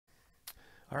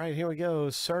All right, here we go.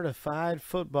 Certified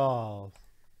football.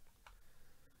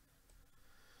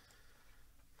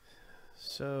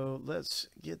 So let's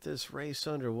get this race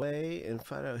underway and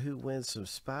find out who wins some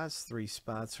spots. 3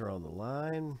 spots are on the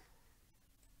line.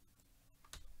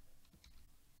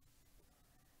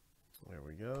 There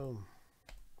we go.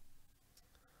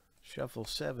 Shuffle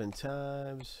 7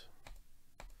 times.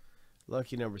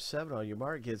 Lucky number 7 on your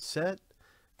mark. Get set.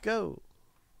 Go.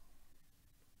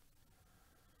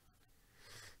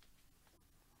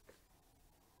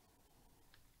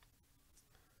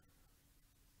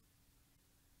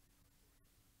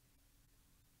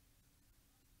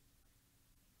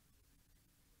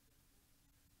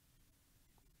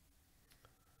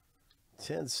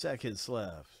 Ten seconds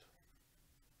left.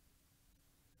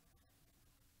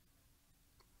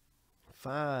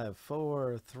 5,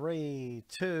 4, 3,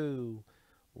 2,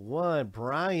 1.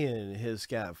 Brian has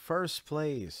got first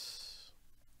place.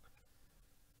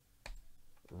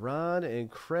 Ron and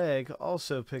Craig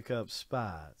also pick up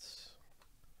spots.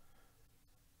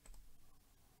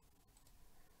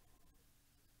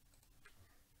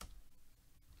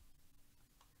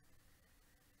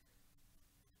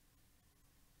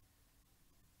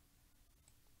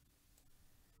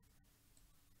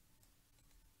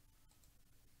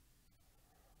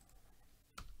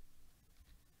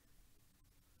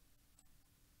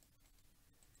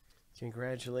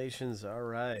 Congratulations. All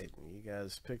right. You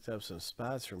guys picked up some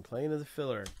spots from playing to the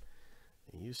filler.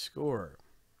 And you score.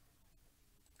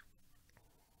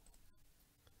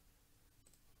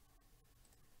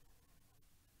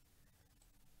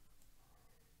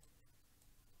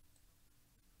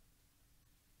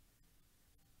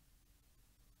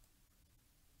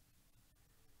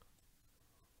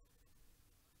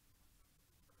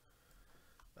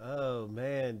 Oh,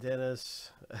 man, Dennis.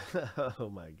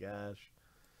 Oh, my gosh.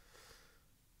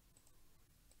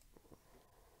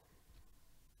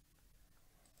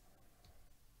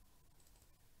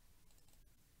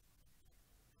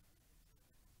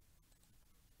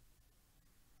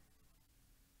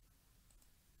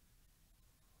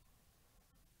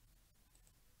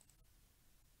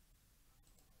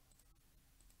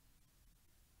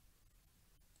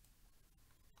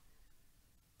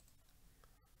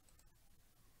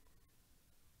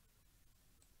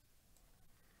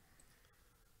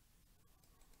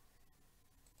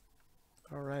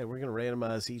 All right, we're going to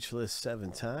randomize each list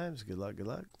 7 times. Good luck, good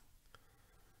luck.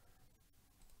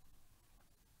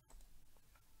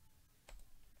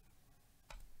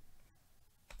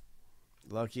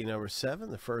 Lucky number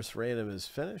 7, the first random is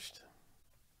finished.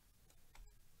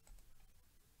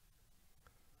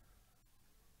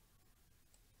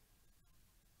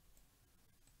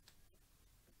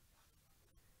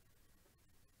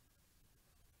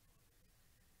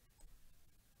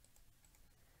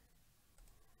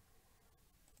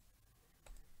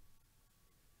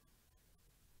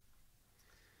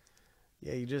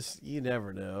 Yeah, you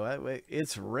never know.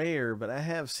 It's rare, but I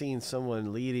have seen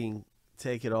someone leading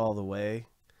take it all the way.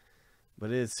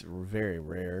 But it's very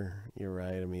rare. You're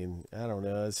right. I mean, I don't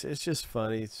know. It's just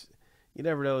funny. You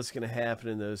never know what's going to happen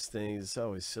in those things. It's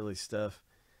always silly stuff,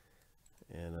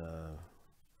 and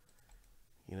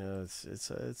you know,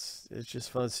 it's just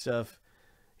fun stuff.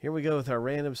 Here we go with our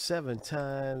random 7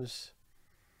 times.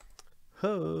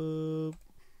 Hope.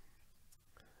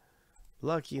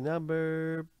 Lucky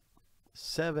number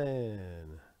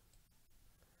 7.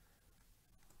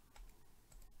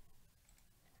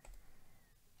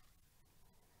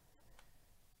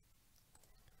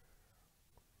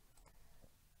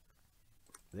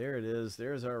 There it is.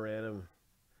 There's our random.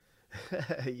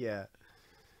 Yeah.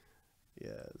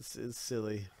 Yeah, it's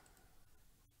silly.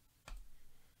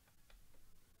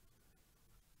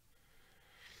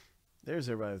 There's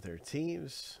everybody with their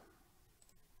teams.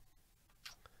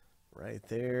 Right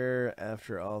there,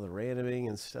 after all the randoming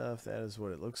and stuff, that is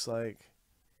what it looks like.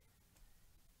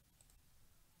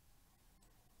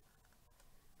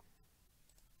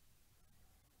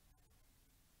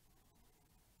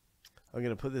 I'm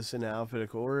going to put this in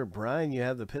alphabetical order. Brian, you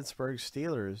have the Pittsburgh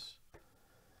Steelers.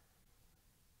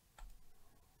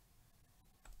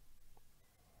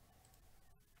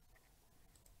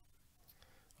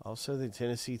 Also, the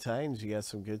Tennessee Titans. You got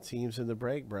some good teams in the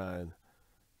break, Brian.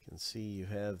 You can see you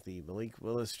have the Malik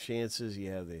Willis chances.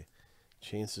 You have the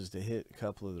chances to hit a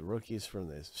couple of the rookies from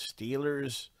the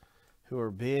Steelers, who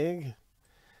are big.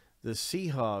 The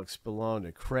Seahawks belong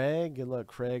to Craig. Good luck,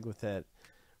 Craig, with that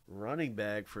running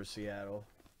back for Seattle.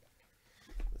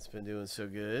 It's been doing so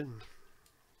good.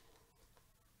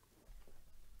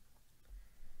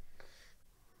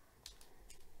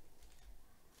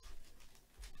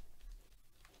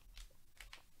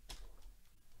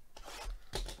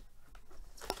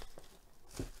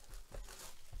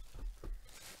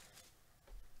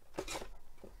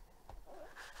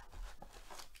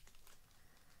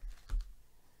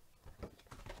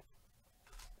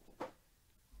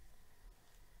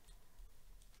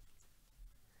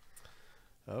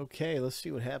 Okay, let's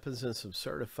see what happens in some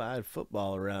certified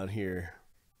football around here.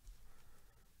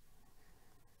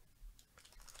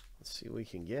 Let's see what we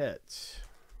can get.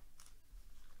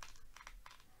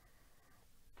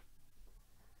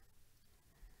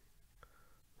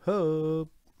 Hope.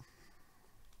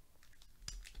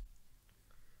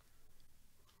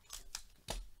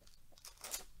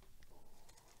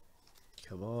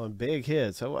 Come on, big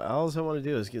hits. All I want to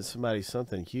do is get somebody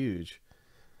something huge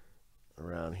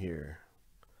around here.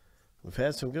 We've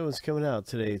had some good ones coming out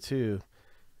today, too.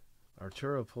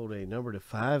 Arturo pulled a number to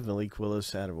 5 Malik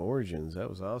Willis out of Origins. That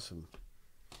was awesome.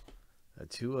 A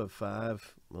 2 of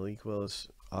 5 Malik Willis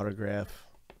autograph.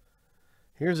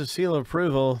 Here's a seal of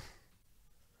approval.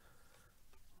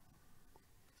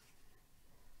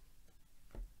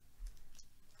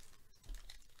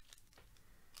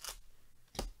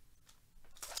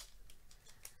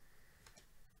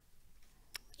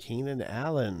 Keenan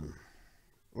Allen.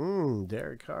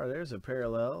 Derek Carr. There's a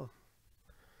parallel.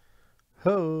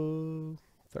 Ho.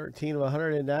 13 of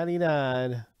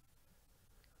 199.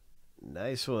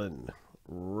 Nice one.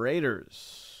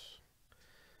 Raiders.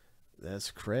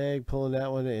 That's Craig pulling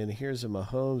that one. And here's a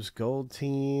Mahomes Gold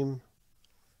Team.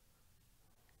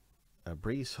 A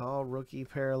Breece Hall rookie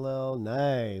parallel.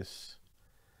 Nice.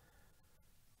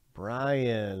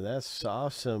 Brian. That's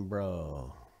awesome,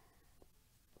 bro.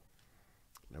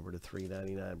 Number to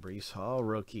 399, Breece Hall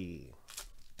rookie.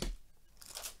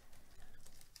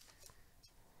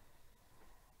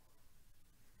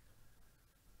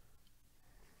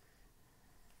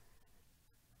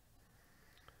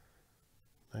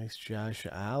 Nice Josh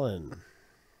Allen.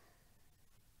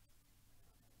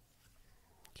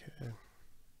 Okay.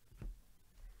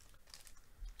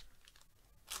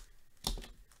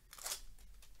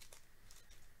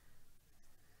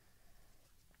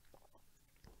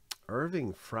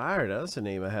 Irving Fryer, that's a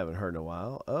name I haven't heard in a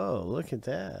while. Oh, look at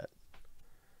that.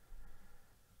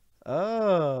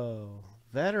 Oh,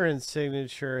 veteran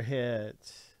signature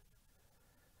hit.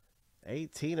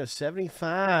 18 of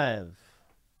 75.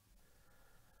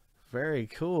 Very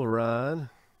cool, Ron.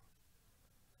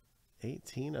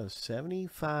 18 of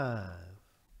 75.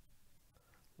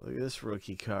 Look at this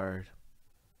rookie card.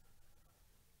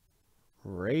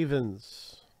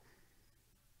 Ravens.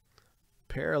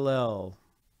 Parallel.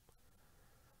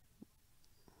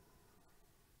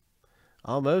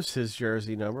 Almost his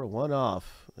jersey number, one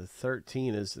off. The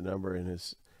 13 is the number in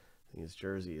his, I think his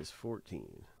jersey is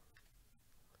 14.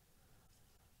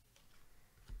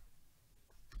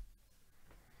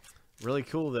 Really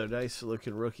cool though, nice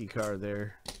looking rookie card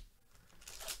there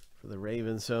for the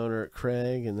Ravens owner at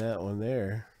Craig, and that one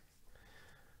there.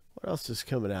 What else is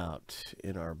coming out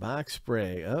in our box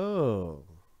spray? Oh.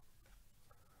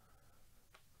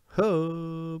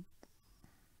 Hope.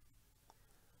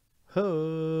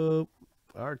 Hope.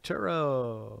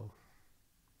 Arturo.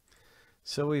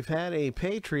 So we've had a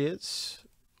Patriots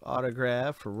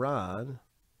autograph for Ron.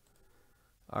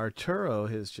 Arturo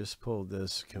has just pulled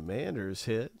this Commanders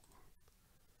hit.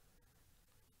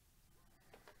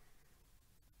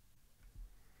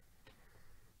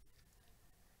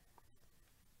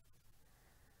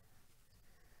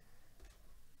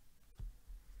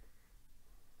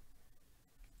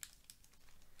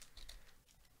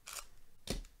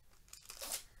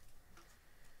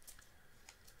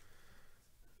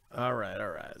 All right.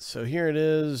 So here it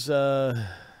is.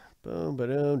 Boom,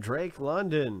 ba-doom. Drake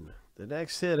London. The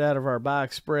next hit out of our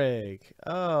box break.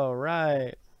 All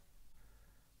right.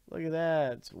 Look at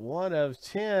that. 1 of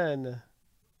 10.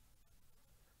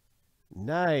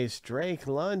 Nice. Drake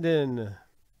London.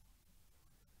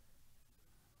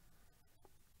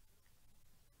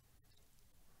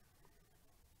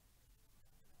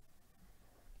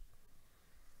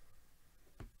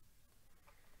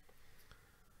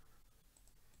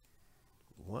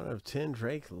 One of 10,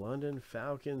 Drake London,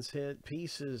 Falcons hit.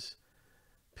 Piece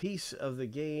of the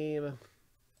game.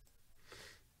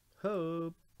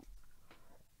 Hope.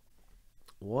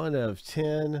 1 of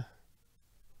 10.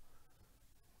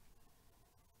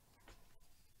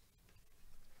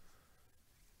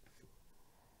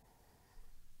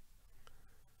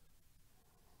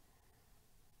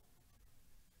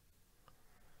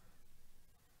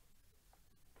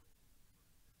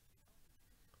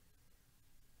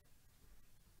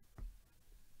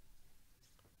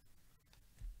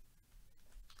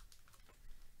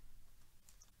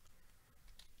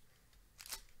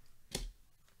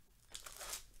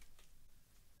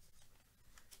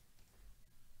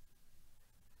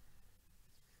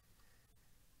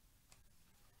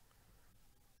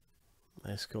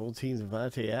 Nice gold team,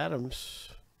 Devontae Adams.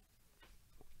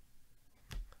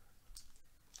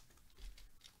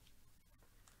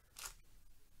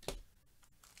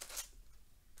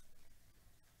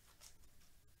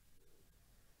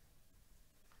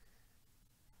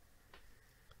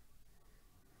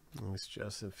 Nice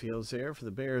Justin Fields there for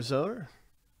the Bears owner.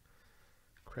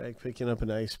 Craig picking up a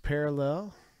nice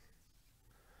parallel.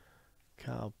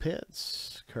 Kyle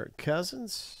Pitts, Kirk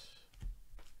Cousins.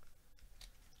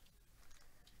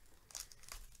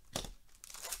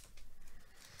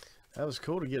 That was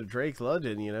cool to get Drake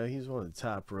London. You know, he's one of the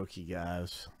top rookie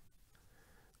guys.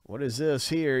 What is this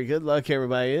here? Good luck,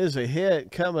 everybody. It is a hit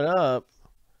coming up.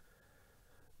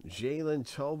 Jalen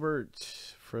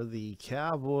Tolbert for the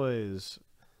Cowboys.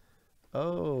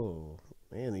 Oh,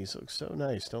 man, these look so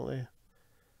nice, don't they?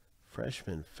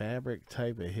 Freshman fabric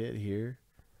type of hit here.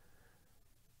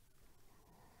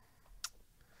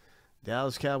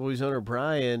 Dallas Cowboys owner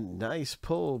Brian. Nice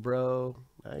pull, bro.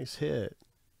 Nice hit.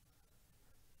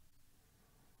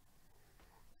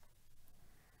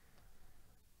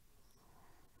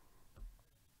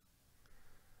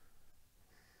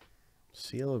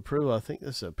 Seal of approval. I think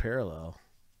this is a parallel.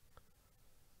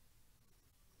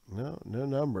 No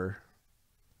number.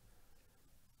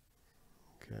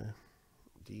 Okay.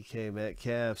 DK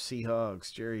Metcalf,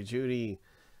 Seahawks, Jerry Jeudy.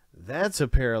 That's a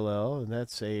parallel, and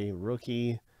that's a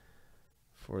rookie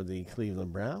for the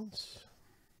Cleveland Browns.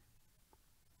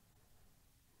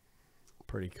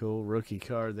 Pretty cool rookie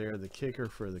card there. The kicker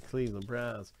for the Cleveland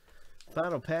Browns.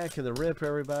 Final pack in the rip,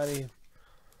 everybody.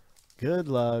 Good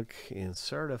luck in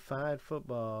certified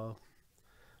football.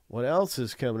 What else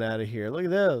is coming out of here? Look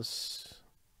at this.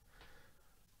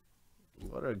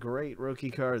 What a great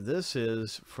rookie card this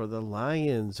is for the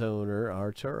Lions owner,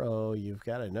 Arturo. You've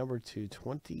got a number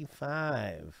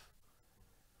 225.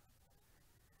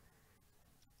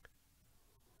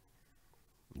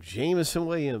 Jameson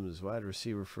Williams, wide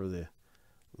receiver for the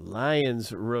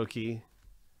Lions rookie.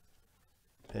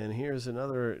 And here's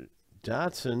another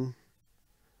Dotson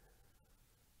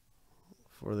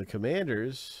for the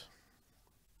Commanders.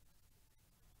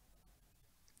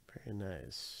 Very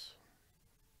nice.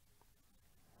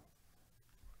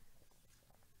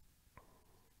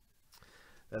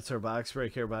 That's our box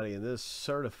break, everybody, in this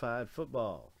certified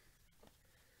football.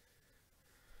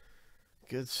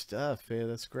 Good stuff, man.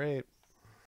 That's great.